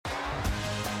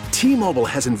T-Mobile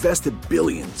has invested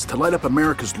billions to light up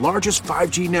America's largest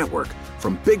 5G network,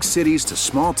 from big cities to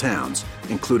small towns,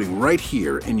 including right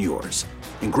here in yours.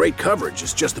 And great coverage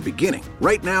is just the beginning.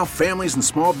 Right now, families and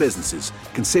small businesses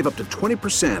can save up to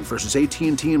 20% versus AT&T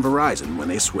and Verizon when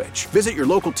they switch. Visit your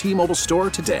local T-Mobile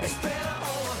store today.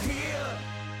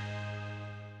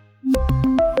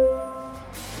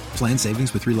 Plan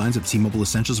savings with 3 lines of T-Mobile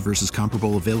Essentials versus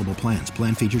comparable available plans.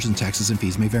 Plan features and taxes and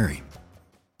fees may vary.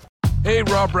 Hey,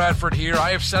 Rob Bradford here. I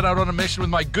have set out on a mission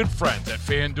with my good friends at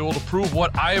FanDuel to prove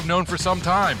what I have known for some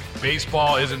time.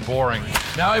 Baseball isn't boring.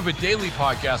 Now I have a daily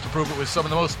podcast to prove it with some of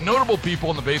the most notable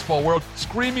people in the baseball world,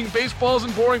 screaming baseball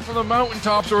isn't boring from the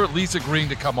mountaintops, or at least agreeing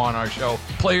to come on our show.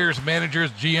 Players,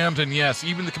 managers, GMs, and yes,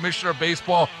 even the commissioner of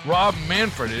baseball, Rob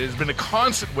Manfred. It has been a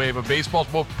constant wave of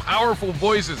baseball's most powerful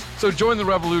voices. So join the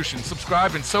revolution.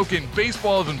 Subscribe and soak in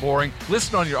Baseball Isn't Boring.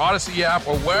 Listen on your Odyssey app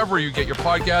or wherever you get your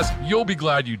podcast. You'll be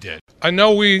glad you did. I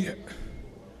know we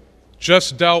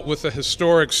just dealt with a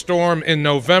historic storm in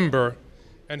November,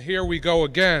 and here we go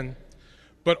again.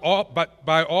 But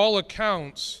by all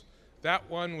accounts, that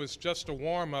one was just a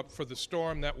warm-up for the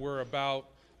storm that we're about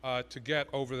to get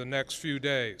over the next few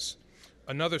days.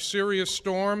 Another serious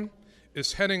storm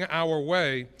is heading our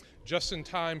way just in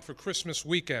time for Christmas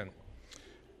weekend.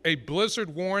 A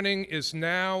blizzard warning is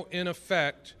now in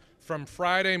effect from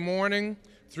Friday morning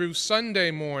through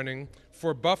Sunday morning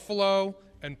for Buffalo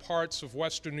and parts of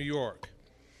western New York.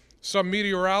 Some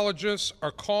meteorologists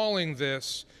are calling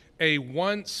this a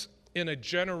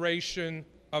once-in-a-generation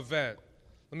event.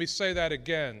 Let me say that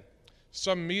again.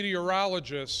 Some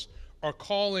meteorologists are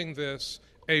calling this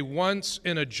a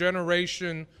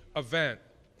once-in-a-generation event.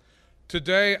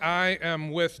 Today I am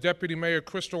with Deputy Mayor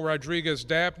Crystal Rodriguez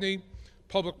Dabney,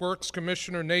 Public Works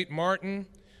Commissioner Nate Martin,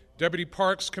 Deputy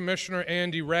Parks Commissioner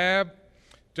Andy Rabb,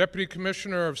 Deputy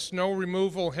Commissioner of Snow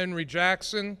Removal Henry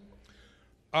Jackson,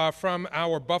 from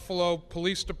our Buffalo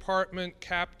Police Department,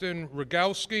 Captain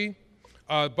Rogowski,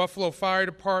 Buffalo Fire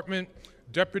Department,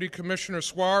 Deputy Commissioner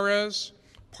Suarez,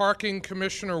 Parking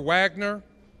Commissioner Wagner,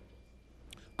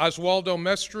 Oswaldo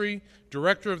Mestri,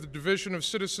 Director of the Division of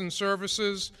Citizen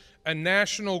Services, and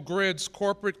National Grid's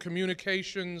Corporate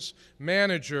Communications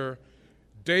Manager,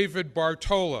 David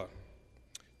Bartola.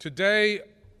 Today,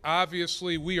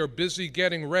 obviously, we are busy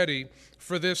getting ready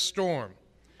for this storm.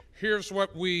 Here's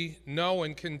what we know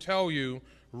and can tell you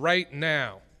right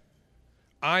now.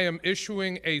 I am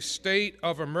issuing a state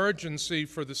of emergency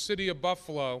for the city of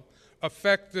Buffalo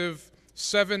effective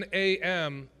 7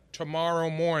 a.m.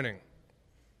 tomorrow morning.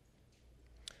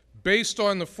 Based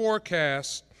on the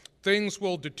forecast, things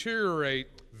will deteriorate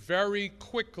very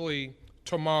quickly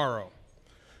tomorrow.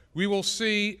 We will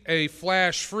see a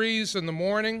flash freeze in the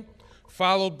morning,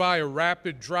 followed by a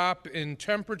rapid drop in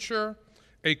temperature,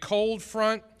 a cold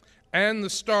front, and the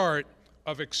start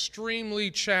of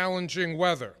extremely challenging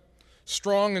weather.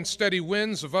 Strong and steady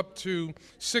winds of up to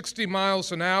 60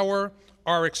 miles an hour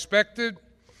are expected.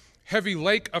 Heavy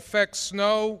lake effect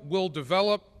snow will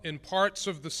develop in parts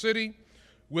of the city,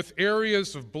 with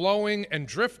areas of blowing and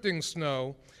drifting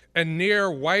snow and near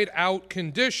whiteout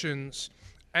conditions,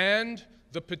 and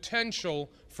the potential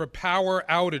for power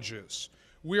outages.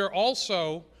 We are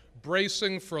also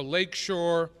bracing for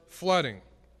lakeshore flooding.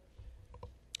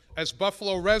 As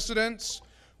Buffalo residents,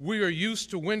 we are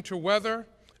used to winter weather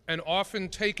and often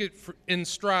take it in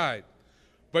stride.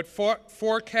 But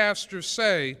forecasters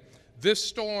say this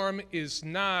storm is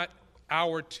not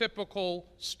our typical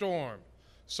storm.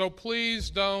 So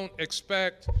please don't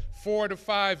expect 4 to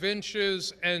 5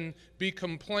 inches and be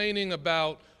complaining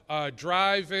about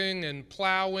driving and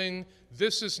plowing.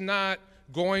 This is not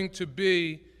going to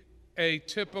be a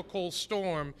typical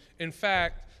storm. In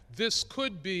fact, this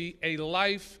could be a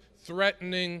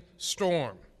life-threatening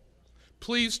storm.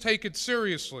 Please take it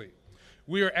seriously.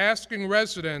 We are asking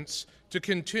residents to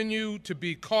continue to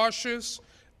be cautious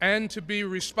and to be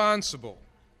responsible.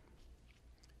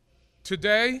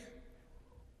 Today,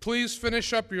 please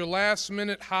finish up your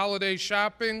last-minute holiday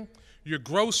shopping, your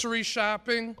grocery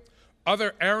shopping,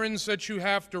 other errands that you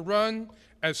have to run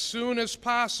as soon as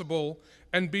possible,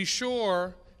 and be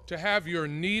sure to have your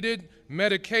needed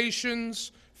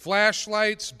medications,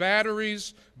 flashlights,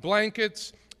 batteries,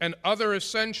 blankets, and other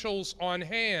essentials on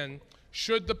hand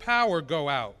should the power go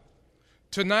out.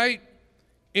 Tonight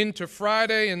into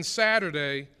Friday and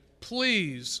Saturday,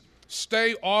 please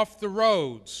stay off the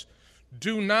roads.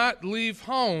 Do not leave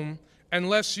home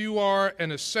unless you are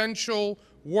an essential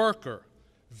worker.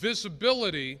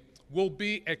 Visibility will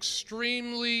be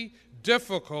extremely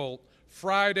difficult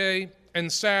Friday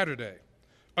and Saturday.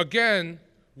 Again,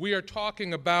 we are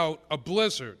talking about a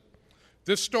blizzard.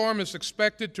 This storm is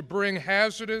expected to bring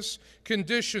hazardous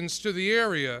conditions to the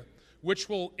area, which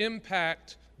will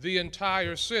impact the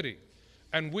entire city.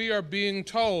 And we are being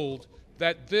told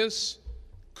that this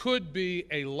could be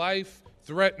a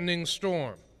life-threatening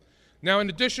storm. Now, in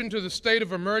addition to the state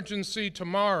of emergency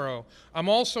tomorrow, I'm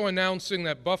also announcing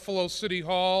that Buffalo City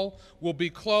Hall will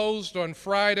be closed on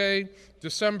Friday,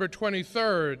 December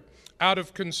 23rd, out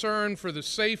of concern for the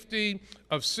safety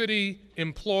of city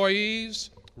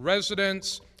employees,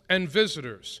 residents, and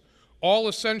visitors. All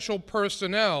essential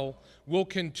personnel will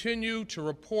continue to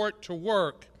report to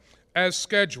work as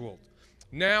scheduled.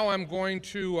 Now I'm going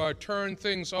to turn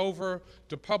things over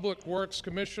to Public Works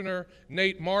Commissioner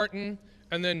Nate Martin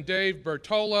and then Dave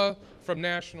Bertola from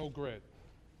National Grid.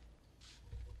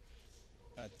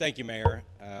 Thank you, Mayor.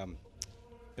 I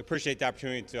appreciate the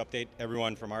opportunity to update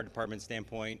everyone from our department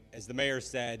standpoint. As the Mayor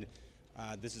said,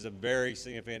 this is a very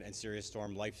significant and serious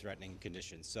storm, life-threatening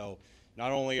conditions. So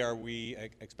not only are we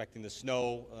expecting the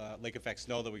snow, lake effect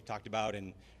snow that we've talked about,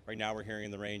 and right now we're hearing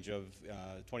in the range of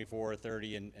 24,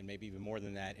 30, and maybe even more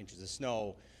than that inches of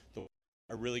snow,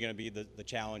 are really going to be the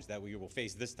challenge that we will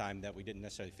face this time that we didn't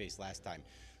necessarily face last time.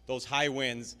 Those high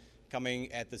winds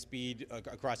coming at the speed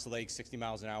across the lake, 60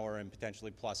 miles an hour, and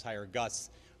potentially plus higher gusts,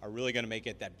 are really going to make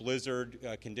it that blizzard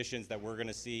conditions that we're going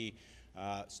to see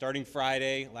starting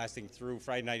Friday, lasting through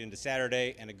Friday night into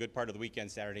Saturday, and a good part of the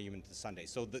weekend, Saturday even to Sunday.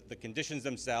 So the conditions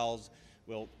themselves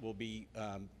will be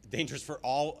dangerous for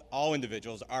all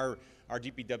individuals, our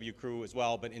DPW crew as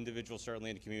well, but individuals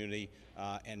certainly in the community.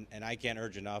 And I can't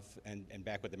urge enough, and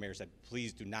back what the Mayor said,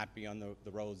 please do not be on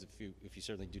the roads if you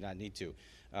certainly do not need to.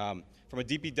 From a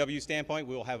DPW standpoint,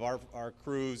 we will have our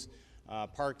crews,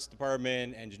 Parks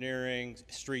Department, Engineering,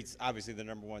 Streets, obviously the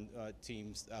number one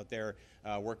teams out there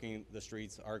working the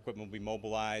streets. Our equipment will be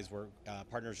mobilized. We're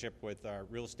partnership with our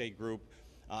real estate group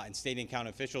and state and county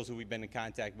officials who we've been in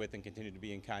contact with and continue to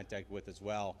be in contact with as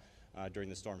well during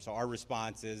the storm. So our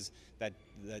response is that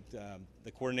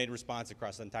the coordinated response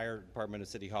across the entire Department of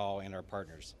City Hall and our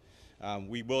partners.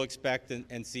 We will expect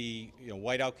and see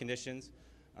whiteout conditions.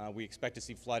 We expect to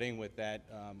see flooding with that,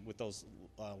 with those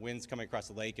winds coming across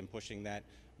the lake and pushing that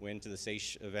wind to the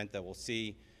SAISH event that we'll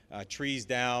see. Trees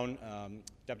down.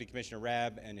 Deputy Commissioner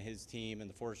Rabb and his team and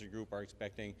the forestry group are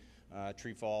expecting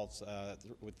tree falls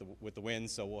with the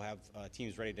winds, so we'll have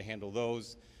teams ready to handle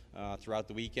those throughout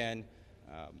the weekend.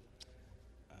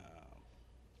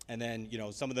 And then,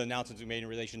 some of the announcements we made in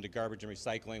relation to garbage and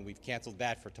recycling, we've canceled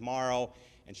that for tomorrow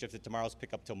and shifted tomorrow's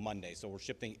pickup till Monday. So we're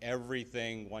shifting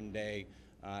everything one day,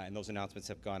 and those announcements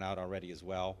have gone out already as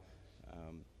well.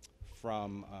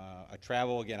 From a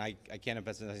travel, again, I can't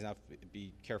emphasize enough,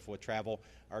 be careful with travel.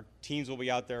 Our teams will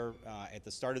be out there at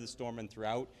the start of the storm and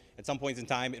throughout. At some points in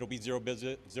time, it'll be zero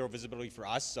visibility for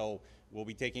us, so we'll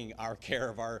be taking our care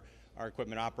of our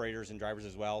equipment operators and drivers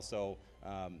as well. So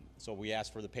we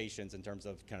ask for the patience in terms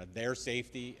of kind of their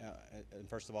safety, and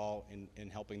first of all, in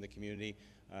helping the community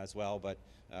as well. But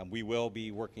we will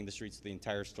be working the streets the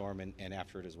entire storm and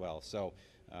after it as well. So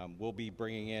we'll be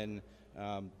bringing in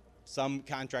some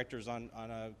contractors on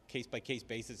a case-by-case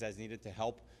basis as needed to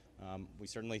help. We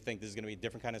certainly think this is going to be a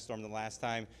different kind of storm than last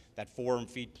time. That 4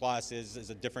 feet plus is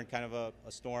a different kind of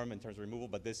a storm in terms of removal,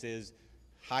 but this is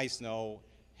high snow,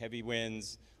 heavy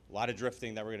winds, a lot of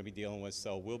drifting that we're going to be dealing with.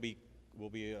 So we'll be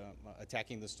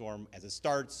attacking the storm as it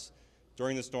starts,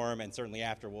 during the storm, and certainly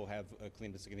after. We'll have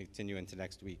cleanup that's going to continue into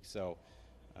next week. So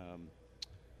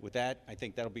with that, I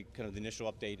think that'll be kind of the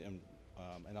initial update, and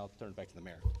I'll turn it back to the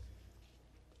Mayor.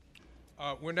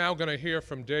 We're now going to hear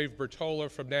from Dave Bertola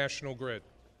from National Grid.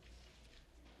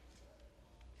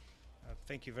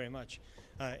 Thank you very much.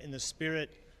 In the spirit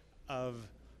of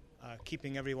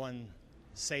keeping everyone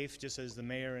safe, just as the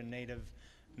Mayor and Nate have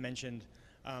mentioned,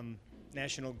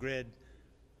 National Grid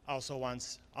also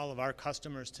wants all of our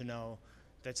customers to know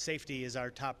that safety is our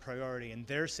top priority, and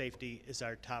their safety is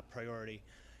our top priority.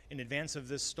 In advance of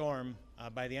this storm,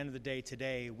 by the end of the day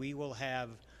today, we will have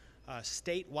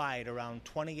statewide around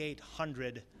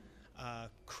 2,800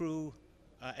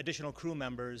 additional crew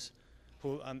members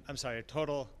who, a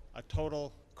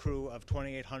total crew of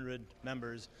 2,800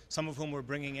 members, some of whom we're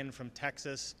bringing in from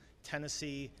Texas,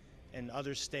 Tennessee, and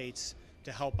other states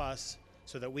to help us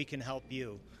so that we can help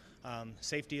you.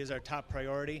 Safety is our top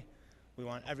priority. We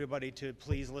want everybody to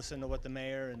please listen to what the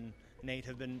Mayor and Nate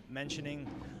have been mentioning.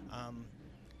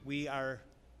 We are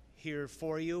here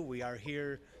for you. We are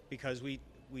here because we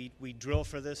drill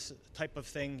for this type of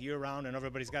thing year-round, and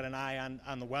everybody's got an eye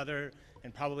on the weather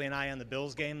and probably an eye on the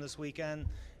Bills game this weekend.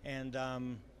 And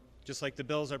just like the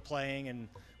Bills are playing, and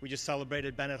we just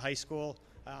celebrated Bennett High School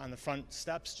on the front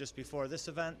steps just before this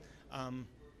event,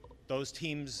 those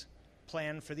teams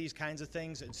plan for these kinds of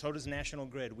things, and so does National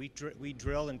Grid. We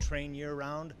drill and train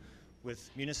year-round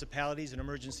with municipalities and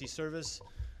emergency service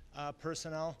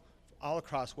personnel all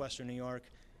across Western New York,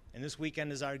 and this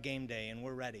weekend is our game day, and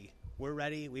we're ready. We're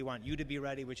ready. We want you to be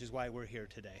ready, which is why we're here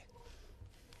today.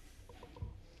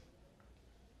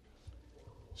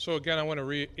 So again, I want to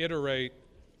reiterate,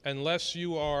 unless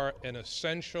you are an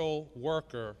essential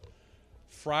worker,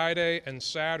 Friday and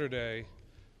Saturday,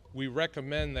 we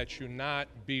recommend that you not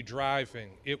be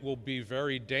driving. It will be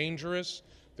very dangerous.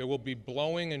 There will be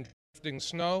blowing and drifting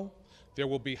snow. There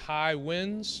will be high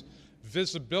winds.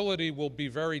 Visibility will be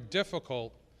very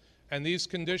difficult, and these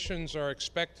conditions are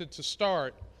expected to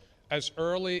start as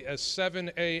early as 7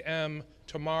 a.m.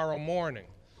 tomorrow morning.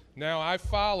 Now, I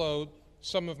followed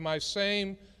some of my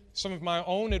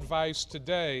own advice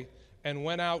today and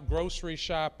went out grocery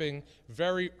shopping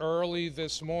very early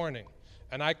this morning.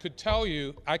 And I can tell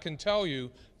you,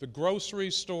 the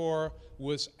grocery store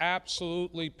was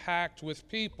absolutely packed with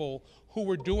people who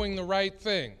were doing the right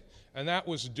thing, and that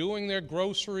was doing their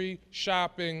grocery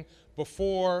shopping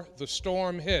before the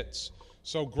storm hits.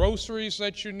 So groceries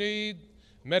that you need,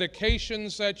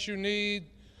 medications that you need,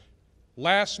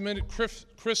 last-minute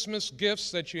Christmas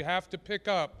gifts that you have to pick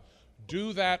up,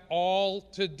 do that all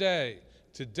today.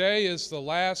 Today is the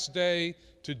last day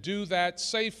to do that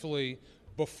safely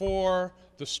before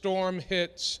the storm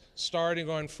hits starting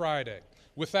on Friday.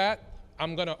 With that,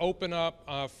 I'm going to open up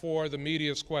for the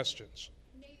media's questions.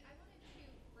 Nate, I wanted to bring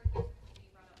back something you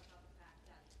brought up about the fact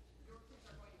that your crews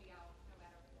are going to be out no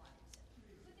matter what.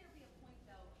 Could there be a point,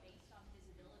 though, based on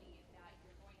visibility, that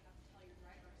you're going to have to tell your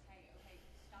drivers, hey, okay,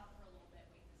 stop for a little bit,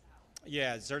 wait this out?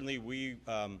 Yeah, certainly we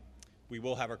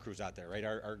will have our crews out there, right?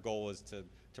 Our goal is to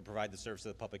provide the service to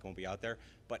the public when we be out there.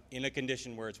 But in a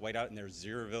condition where it's white out and there's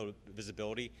zero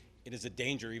visibility, it is a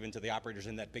danger even to the operators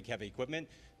in that big heavy equipment.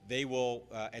 They will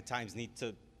at times need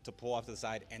to pull off to the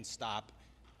side and stop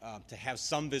to have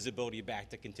some visibility back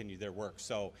to continue their work.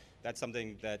 So that's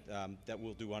something that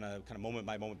we'll do on a kind of moment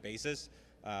by moment basis.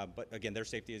 But again, their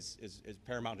safety is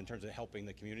paramount in terms of helping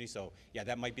the community. So yeah,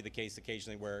 that might be the case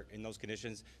occasionally where in those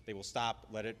conditions they will stop,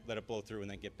 let it blow through,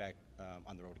 and then get back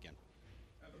on the road again.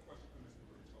 I have a question for Mr.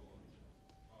 Bertolo.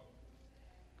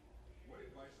 What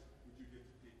advice would you give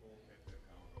to people if their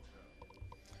power goes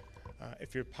out?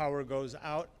 If your power goes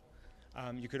out,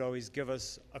 you could always give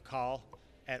us a call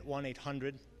at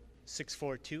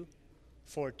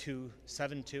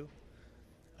 1-800-642-4272.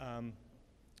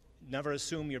 Never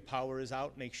assume your power is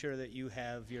out. Make sure that you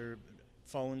have your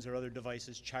phones or other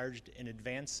devices charged in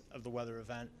advance of the weather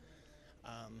event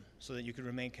so that you can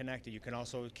remain connected. You can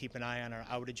also keep an eye on our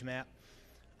outage map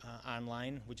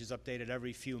online, which is updated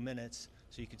every few minutes,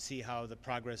 so you can see how the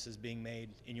progress is being made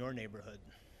in your neighborhood.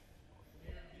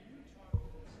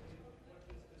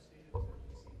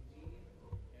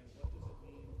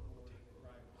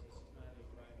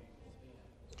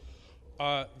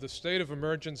 The state of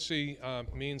emergency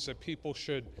means that people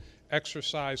should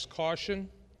exercise caution.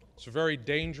 It's a very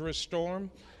dangerous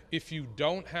storm. If you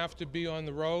don't have to be on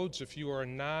the roads, if you are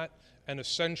not an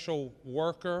essential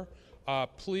worker,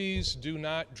 please do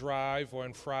not drive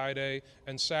on Friday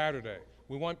and Saturday.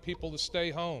 We want people to stay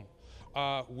home.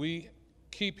 We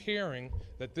keep hearing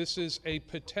that this is a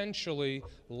potentially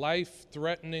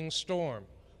life-threatening storm.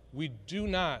 We do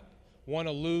not want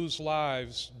to lose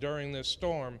lives during this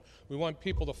storm. We want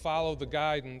people to follow the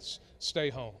guidance, stay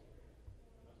home.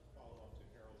 Follow up to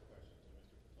Carol's question to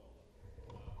Mr.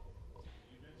 Bertolo.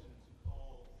 You mentioned to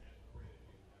call National Grid if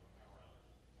you have a power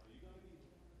outage. Are you going to be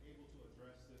able to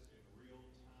address this in real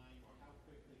time, or how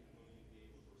quickly will you be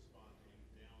able to respond to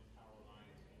any down power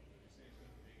lines? You're saying it's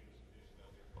going to be dangerous conditions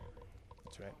out there for everyone.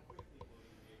 That's right. How quickly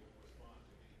will you be able to respond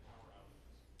to any power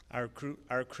outages?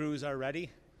 Our crews are ready.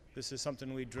 This is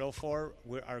something we drill for.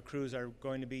 Our crews are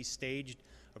going to be staged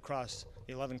across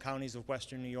the 11 counties of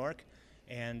Western New York,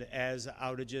 and as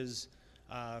outages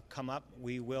come up,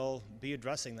 we will be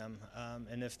addressing them.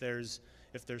 And if there's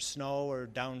snow or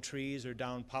down trees or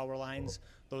down power lines,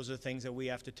 those are things that we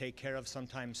have to take care of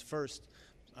sometimes first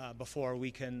before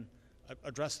we can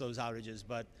address those outages.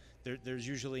 But there's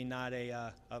usually not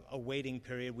a waiting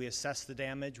period. We assess the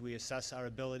damage, we assess our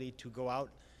ability to go out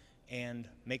and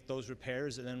make those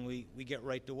repairs, and then we get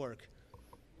right to work.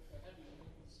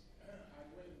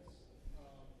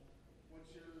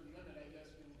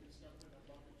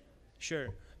 Sure,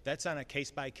 that's on a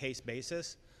case-by-case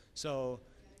basis. So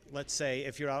let's say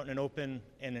if you're out in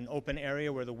an open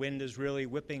area where the wind is really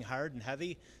whipping hard and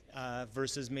heavy,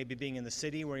 versus maybe being in the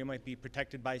city where you might be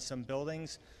protected by some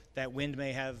buildings, that wind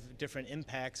may have different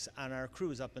impacts on our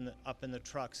crews up in the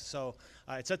trucks. So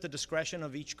it's at the discretion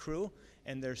of each crew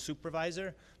and their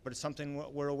supervisor, but it's something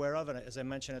we're aware of. And as I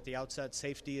mentioned at the outset,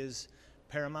 safety is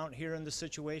paramount here in this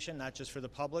situation, not just for the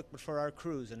public, but for our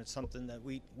crews. And it's something that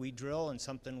we drill and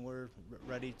something we're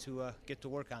ready to get to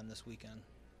work on this weekend.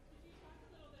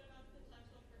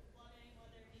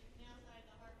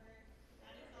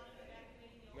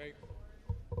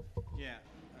 Yeah.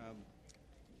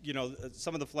 You know,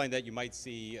 some of the flooding that you might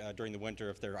see during the winter,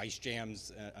 if there are ice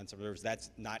jams on some rivers,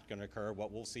 that's not going to occur.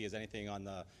 What we'll see is anything on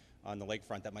the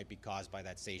lakefront that might be caused by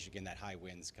that sage, again, that high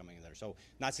winds coming in there. So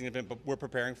not significant, but we're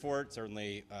preparing for it,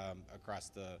 certainly across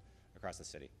the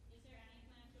city. Is there any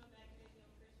plan to evacuate the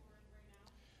Oak Ridge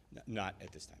right now? Not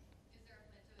at this time. Is there a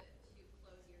plan to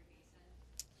close your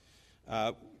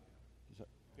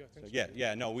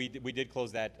basin? No, we did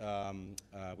close that.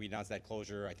 We announced that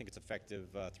closure. I think it's effective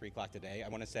 3 o'clock today, I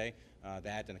want to say.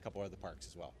 That and a couple other parks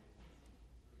as well.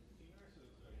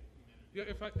 Yeah,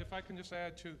 if I can just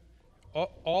add to,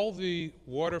 all the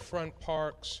waterfront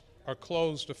parks are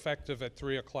closed effective at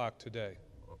 3 o'clock today.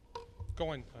 Go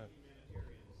on.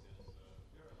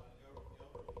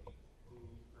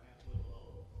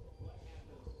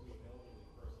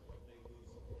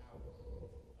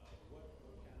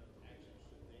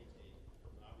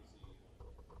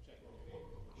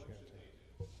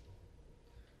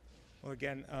 Well,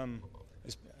 again,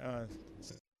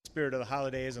 spirit of the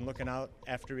holidays and looking out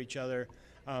after each other.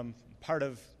 Part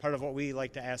of what we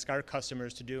like to ask our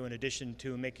customers to do, in addition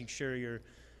to making sure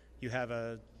you have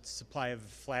a supply of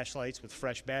flashlights with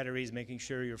fresh batteries, making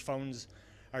sure your phones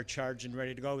are charged and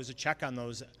ready to go, is to check on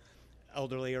those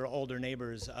elderly or older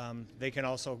neighbors. They can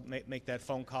also make that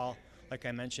phone call, like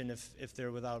I mentioned, if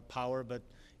they're without power. But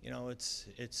you know, it's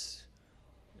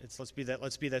let's be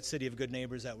that city of good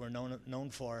neighbors that we're known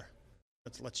for.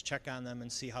 Let's check on them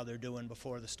and see how they're doing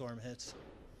before the storm hits.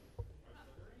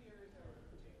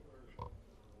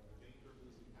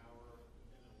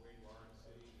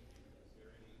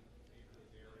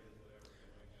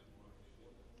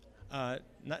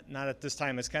 Not at this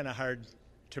time. It's kind of hard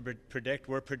to predict.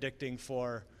 We're predicting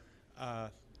for,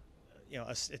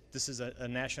 this is a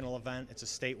national event. It's a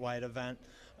statewide event.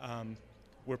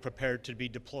 We're prepared to be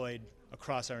deployed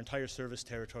across our entire service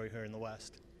territory here in the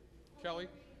West. Kelly?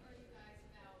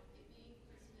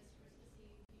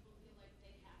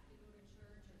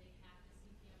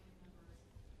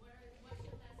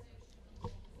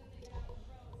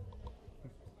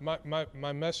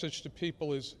 My message to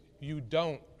people is you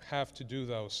don't have to do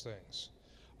those things.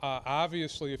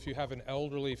 Obviously, if you have an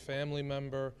elderly family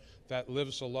member that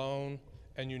lives alone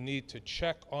and you need to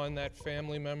check on that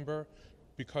family member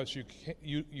because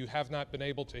you have not been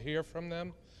able to hear from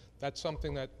them, that's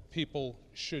something that people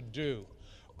should do.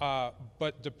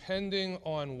 But depending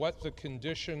on what the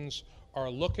conditions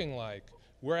are looking like,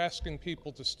 we're asking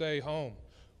people to stay home.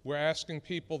 We're asking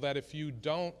people that if you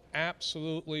don't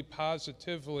absolutely,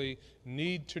 positively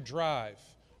need to drive,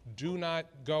 do not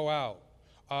go out.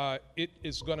 It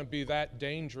is going to be that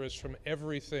dangerous from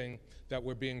everything that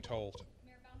we're being told.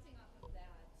 Mayor, bouncing off of that,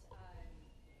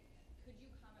 could you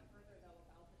comment further, though,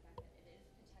 about the fact that it is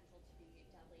potential to be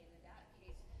deadly, and in that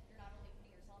case, you're not only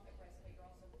putting yourself at risk, but you're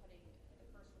also putting the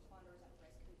first responders at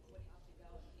risk who would have to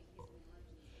go in case of an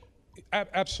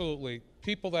emergency? Absolutely.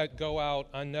 People that go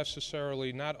out unnecessarily,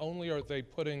 not only are they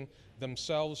putting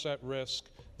themselves at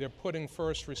risk, they're putting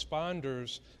first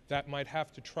responders that might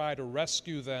have to try to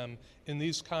rescue them in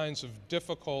these kinds of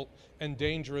difficult and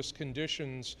dangerous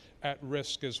conditions at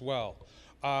risk as well.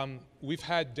 We've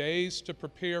had days to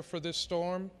prepare for this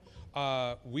storm.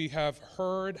 We have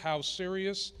heard how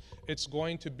serious it's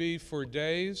going to be for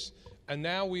days, and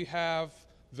now we have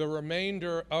the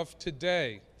remainder of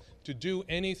today to do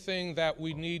anything that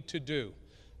we need to do.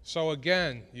 So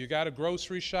again, you got a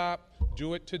grocery shop,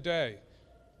 do it today.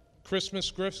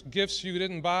 Christmas gifts you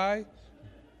didn't buy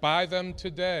them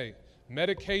today.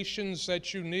 Medications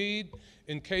that you need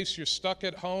in case you're stuck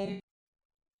at home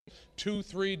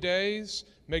 2-3 days,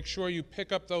 make sure you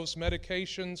pick up those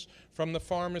medications from the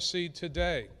pharmacy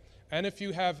today. And if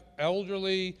you have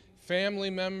elderly family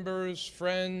members,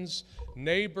 friends,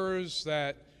 neighbors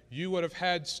that you would have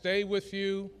had stay with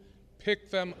you,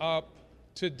 pick them up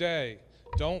today.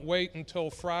 Don't wait until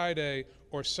Friday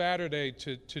or Saturday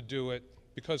to do it,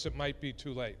 because it might be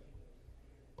too late.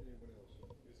 Anybody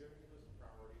else? Is there any list of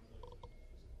priorities, like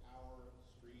power,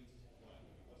 streets,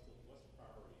 what's the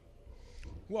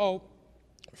priority? Well,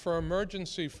 for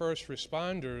emergency first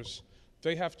responders,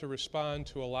 they have to respond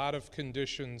to a lot of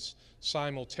conditions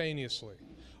simultaneously.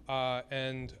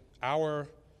 And our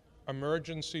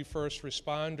emergency first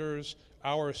responders,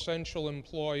 our essential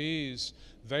employees,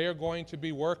 they are going to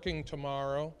be working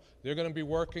tomorrow. They're going to be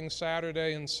working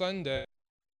Saturday and Sunday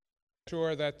to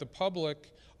ensure that the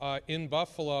public in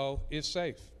Buffalo is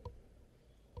safe.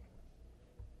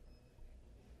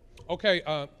 Okay,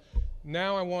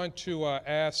 now I want to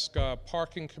ask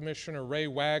Parking Commissioner Ray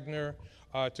Wagner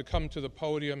to come to the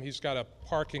podium. He's got a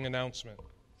parking announcement.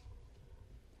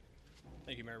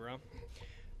 Thank you, Mayor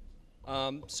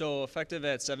Brown. So effective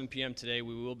at 7 p.m. today,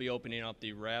 we will be opening up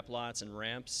the wrap lots and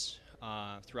ramps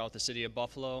throughout the city of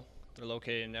Buffalo. They're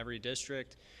located in every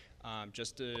district.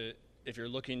 If you're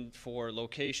looking for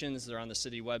locations, they're on the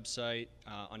city website,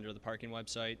 under the parking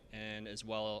website, and as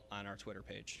well on our Twitter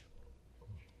page.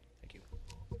 Thank you.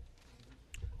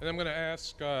 And I'm going to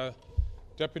ask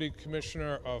Deputy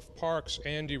Commissioner of Parks,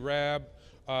 Andy Rabb,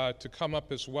 to come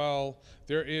up as well.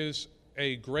 There is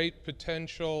a great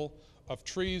potential of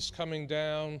trees coming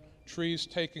down, trees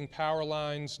taking power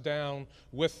lines down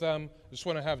with them. I just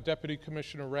want to have Deputy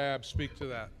Commissioner Rabb speak to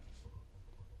that.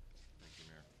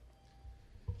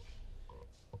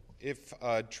 If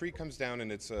a tree comes down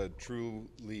and it's a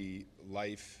truly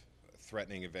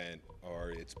life-threatening event,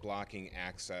 or it's blocking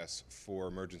access for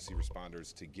emergency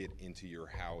responders to get into your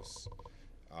house,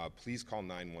 please call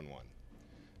 911.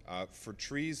 For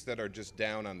trees that are just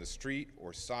down on the street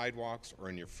or sidewalks or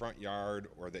in your front yard,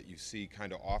 or that you see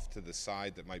kind of off to the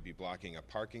side that might be blocking a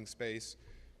parking space,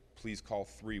 please call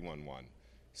 311.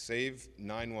 Save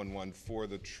 911 for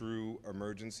the true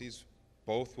emergencies.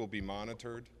 Both will be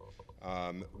monitored.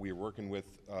 We are working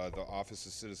with the Office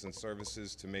of Citizen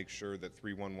Services to make sure that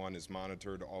 311 is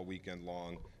monitored all weekend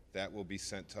long. That will be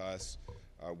sent to us.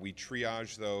 We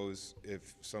triage those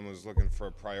if someone's looking for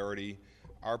a priority.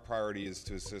 Our priority is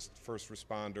to assist first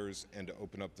responders and to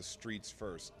open up the streets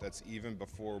first. That's even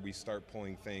before we start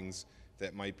pulling things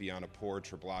that might be on a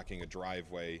porch or blocking a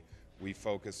driveway. We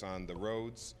focus on the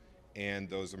roads and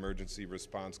those emergency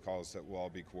response calls that we'll all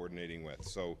be coordinating with.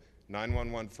 So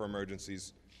 911 for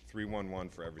emergencies, 311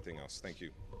 for everything else. Thank you.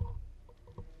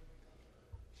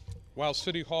 While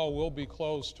City Hall will be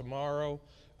closed tomorrow,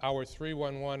 our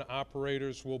 311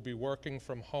 operators will be working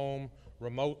from home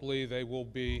remotely. They will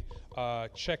be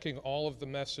checking all of the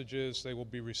messages. They will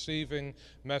be receiving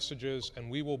messages, and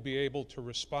we will be able to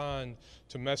respond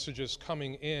to messages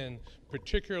coming in,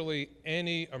 particularly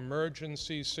any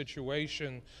emergency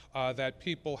situation that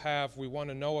people have. We want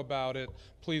to know about it.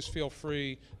 Please feel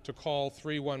free to call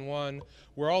 311.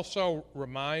 We're also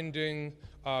reminding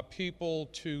people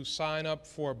to sign up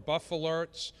for Buff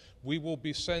Alerts. We will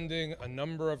be sending a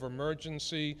number of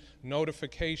emergency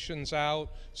notifications out.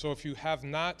 So if you have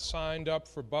not signed up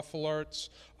for Buff Alerts,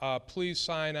 please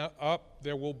sign up.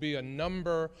 There will be a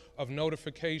number of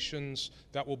notifications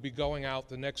that will be going out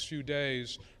the next few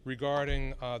days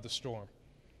regarding the storm.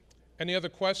 Any other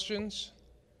questions?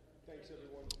 Thanks,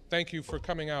 everyone. Thank you for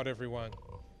coming out, everyone.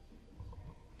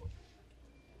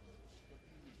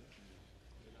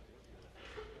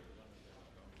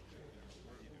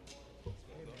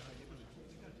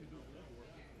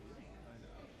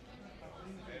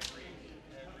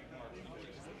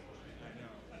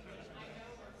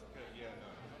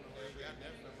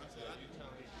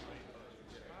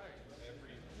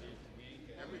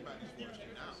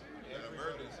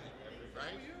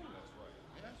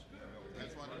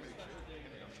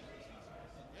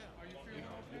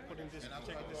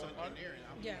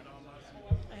 Yeah.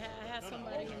 I have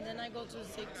somebody, and then I go to the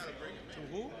 6th. To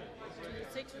who? To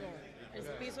the 6th floor. El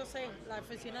piso 6, la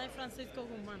oficina de Francisco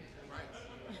Guzmán.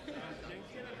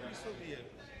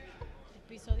 El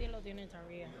piso 10 lo tiene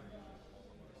Taria.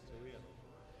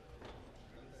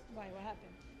 Why? What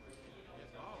happened?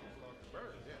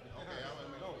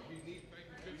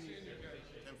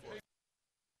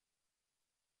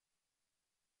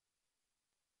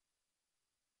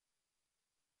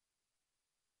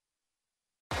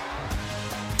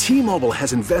 T-Mobile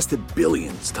has invested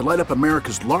billions to light up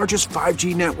America's largest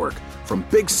 5G network, from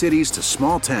big cities to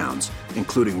small towns,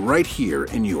 including right here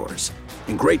in yours.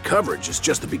 And great coverage is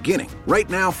just the beginning. Right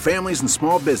now, families and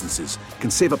small businesses can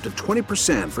save up to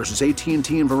 20% versus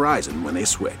AT&T and Verizon when they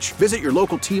switch. Visit your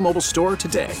local T-Mobile store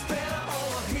today.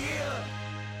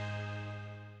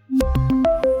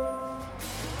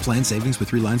 Plan savings with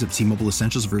 3 lines of T-Mobile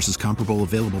Essentials versus comparable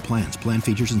available plans. Plan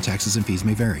features and taxes and fees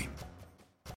may vary.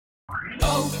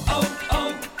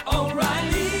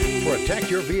 O'Reilly. For a Protect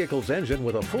your vehicle's engine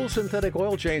with a full synthetic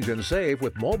oil change and save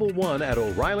with Mobil 1 at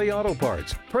O'Reilly Auto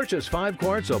Parts. Purchase 5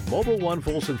 quarts of Mobil 1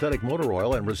 full synthetic motor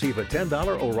oil and receive a $10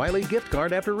 O'Reilly gift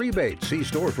card after rebate. See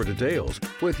store for details.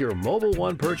 With your Mobil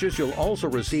 1 purchase, you'll also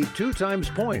receive 2 times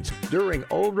points during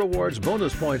O Rewards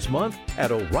Bonus Points Month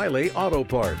at O'Reilly Auto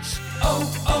Parts.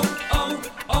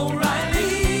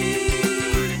 O'Reilly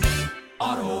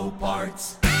Auto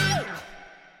Parts.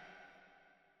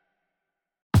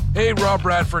 Hey, Rob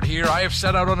Bradford here. I have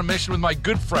set out on a mission with my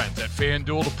good friends at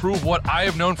FanDuel to prove what I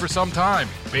have known for some time.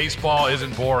 Baseball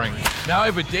isn't boring. Now I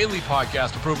have a daily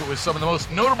podcast to prove it with some of the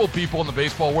most notable people in the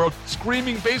baseball world,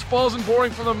 screaming baseball isn't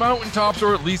boring from the mountaintops,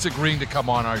 or at least agreeing to come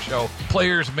on our show.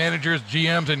 Players, managers,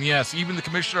 GMs, and yes, even the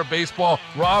commissioner of baseball,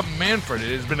 Rob Manfred.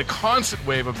 It has been a constant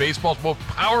wave of baseball's most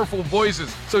powerful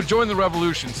voices. So join the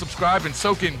revolution. Subscribe and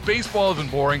soak in Baseball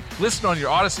Isn't Boring. Listen on your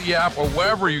Odyssey app or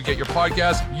wherever you get your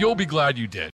podcasts. You'll be glad you did.